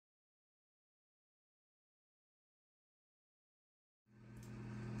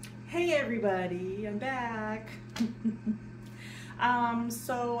Hey everybody, I'm back.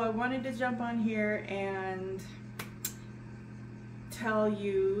 So I wanted to jump on here and tell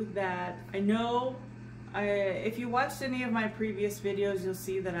you that I know if you watched any of my previous videos, you'll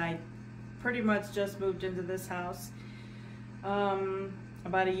see that I pretty much just moved into this house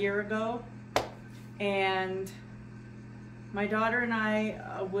about a year ago, and my daughter and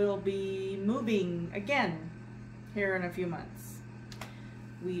I will be moving again here in a few months.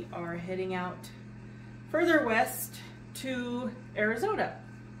 We are heading out further west to Arizona.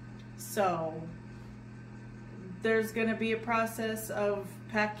 So there's gonna be a process of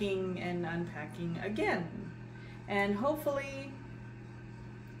packing and unpacking again. And hopefully,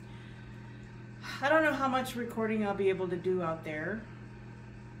 I don't know how much recording I'll be able to do out there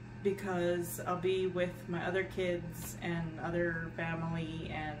because I'll be with my other kids and other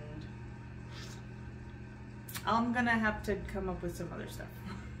family, and I'm gonna have to come up with some other stuff.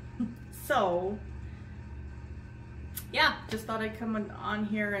 So yeah, just thought I'd come on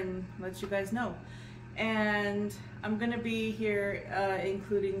here and let you guys know. And I'm gonna be here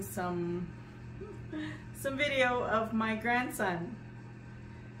including some video of my grandson.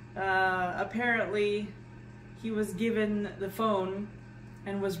 Apparently he was given the phone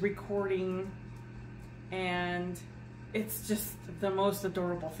and was recording, and it's just the most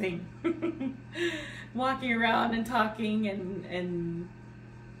adorable thing. Walking around and talking and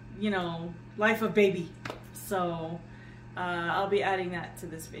you know, life of baby. So I'll be adding that to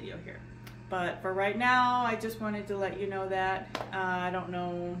this video here. But for right now, I just wanted to let you know that I don't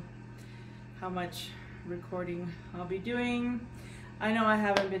know how much recording I'll be doing. I know I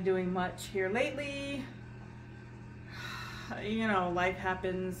haven't been doing much here lately. You know, life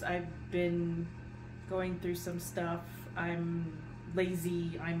happens. I've been going through some stuff. I'm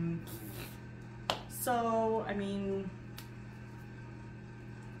lazy. So, I mean,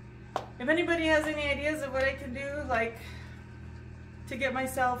 if anybody has any ideas of what I can do, like, to get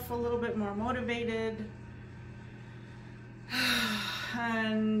myself a little bit more motivated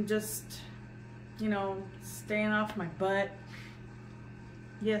and just, you know, staying off my butt.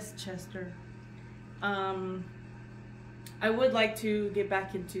 Yes, Chester. I would like to get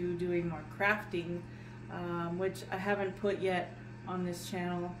back into doing more crafting, which I haven't put yet on this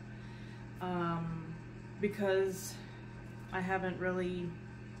channel, because I haven't really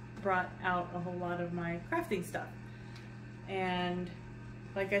brought out a whole lot of my crafting stuff. And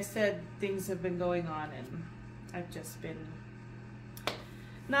like I said, things have been going on and I've just been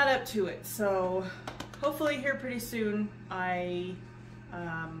not up to it. So hopefully here pretty soon I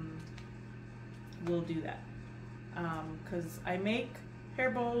will do that, because I make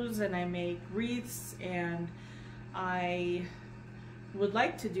hair bows and I make wreaths, and I would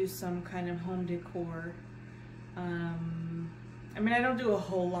like to do some kind of home decor. I mean, I don't do a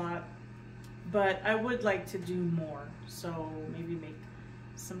whole lot, but I would like to do more. So maybe make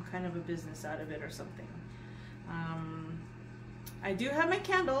some kind of a business out of it or something. I do have my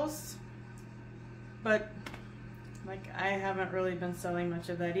candles, but like I haven't really been selling much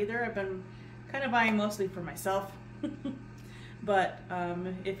of that either. I've been kind of buying mostly for myself. But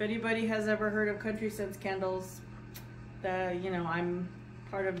if anybody has ever heard of Country Sense candles, you know, I'm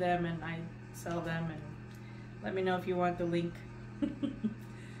part of them and I sell them, and let me know if you want the link.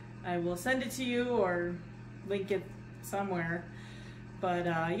 I will send it to you or link it somewhere. But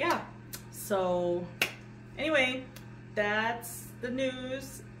yeah, so anyway, that's the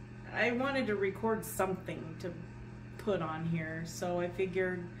news. I wanted to record something to put on here, so I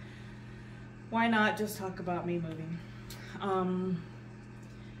figured why not just talk about me moving.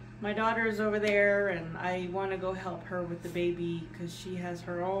 My daughter is over there and I want to go help her with the baby because she has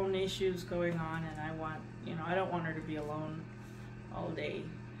her own issues going on, and I want, you know, I don't want her to be alone all day.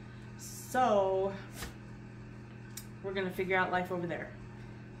 So we're gonna figure out life over there.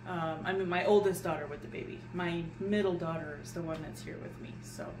 I mean, my oldest daughter with the baby. My middle daughter is the one that's here with me.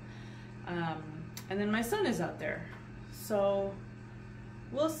 So, and then my son is out there. So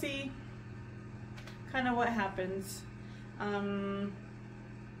we'll see kind of what happens.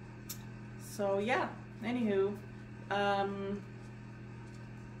 So yeah, anywho,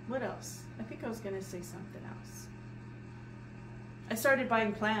 what else? I think I was gonna say something else. I started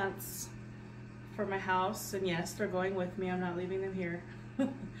buying plants for my house, and yes, they're going with me. I'm not leaving them here.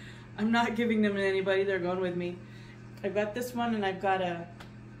 I'm not giving them to anybody. They're going with me. I've got this one, and I've got a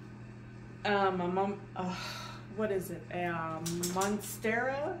what is it? A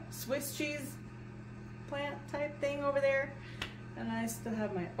Monstera Swiss cheese plant type thing over there. And I still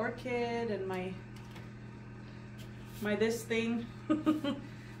have my orchid and my this thing.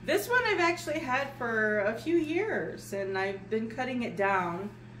 This one I've actually had for a few years, and I've been cutting it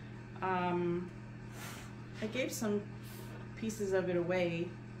down I gave some pieces of it away,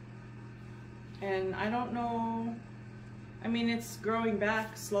 and I don't know, I mean, it's growing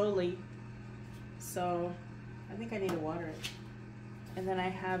back slowly, so I think I need to water it. And then I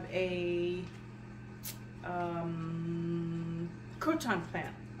have a crouton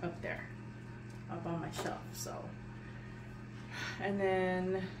plant up there, up on my shelf, so. And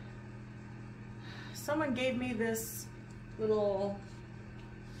then someone gave me this little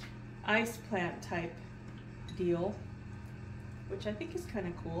ice plant type deal, which I think is kind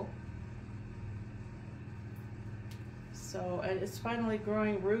of cool. So, and it's finally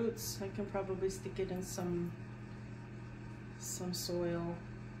growing roots. I can probably stick it in some soil.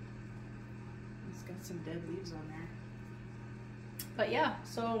 It's got some dead leaves on there. But yeah,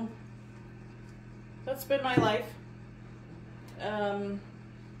 so that's been my life.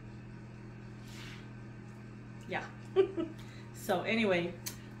 Yeah. So anyway,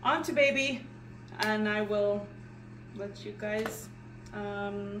 on to baby, and I will let you guys,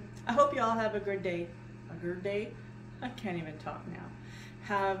 I hope you all have a good day. A good day? I can't even talk now.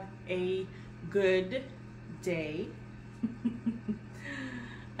 Have a good day.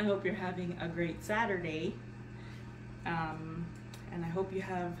 I hope you're having a great Saturday. And I hope you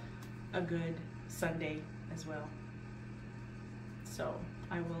have a good Sunday as well. So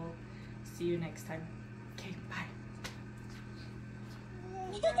I will see you next time. Okay, bye.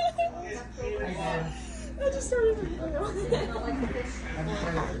 I just started.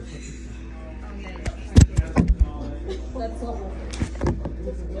 That's all.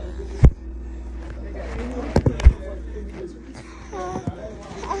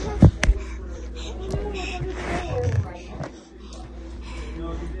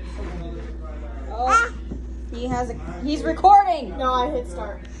 Oh, he's recording. No, I hit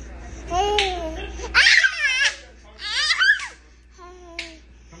start.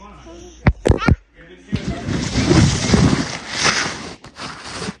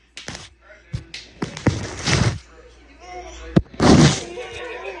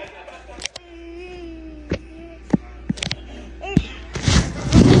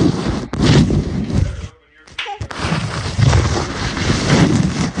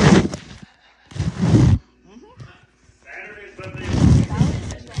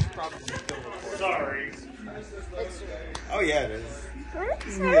 Sorry. Oh yeah, it is.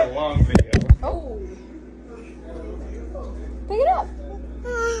 It's gonna be a long video. Oh. Pick it up.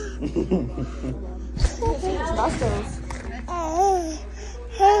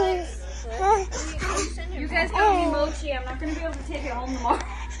 You guys got me mochi. I'm not gonna be able to take it home tomorrow.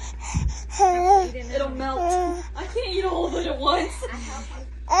 It'll melt. I can't eat all of it at once.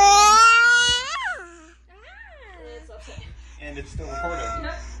 And it's still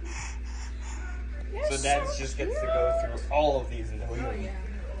recording. Yep. So Dad just gets to go through all of these until he leaves.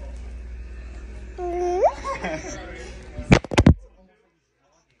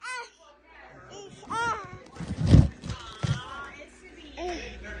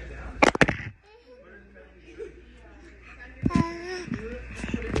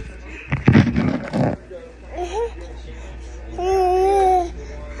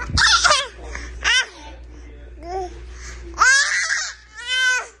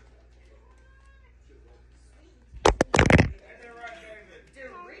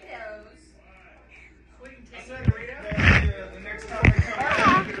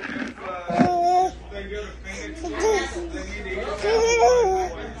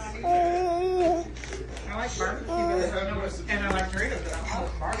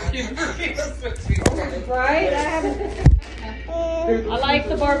 Right? I like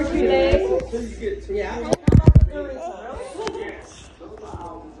the barbecue days. Yeah.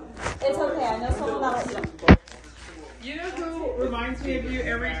 It's okay. I know someone else. You know who reminds me of you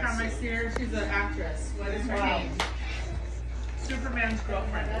every time I see her? She's an actress. What is her name? Superman's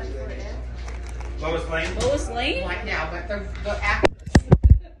girlfriend. Lois Lane? Lois Lane? Right now, but the actress.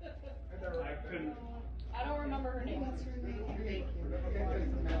 I don't remember her name. What's her name?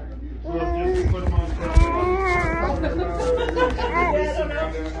 Well, just put them on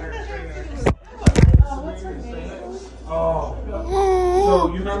What's her name? Oh. So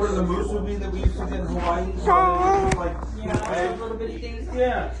you remember the moose movie that we used to get in Hawaii? So like, Little bitty things.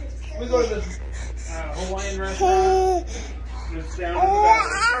 yeah. We go to this Hawaiian restaurant. It's down in the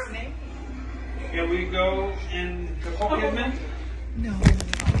valley. Yeah, we go and Nicole Kidman. No.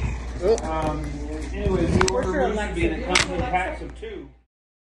 Anyways, we order moose movie and it comes in packs of 2.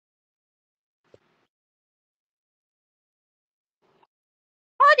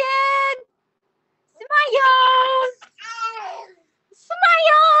 Odin! Smiles!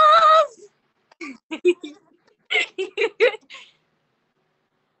 Smiles!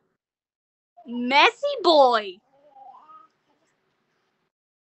 Messy boy.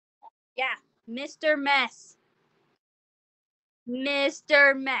 Yeah, Mr. Mess.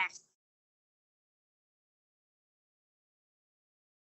 Mr. Mess.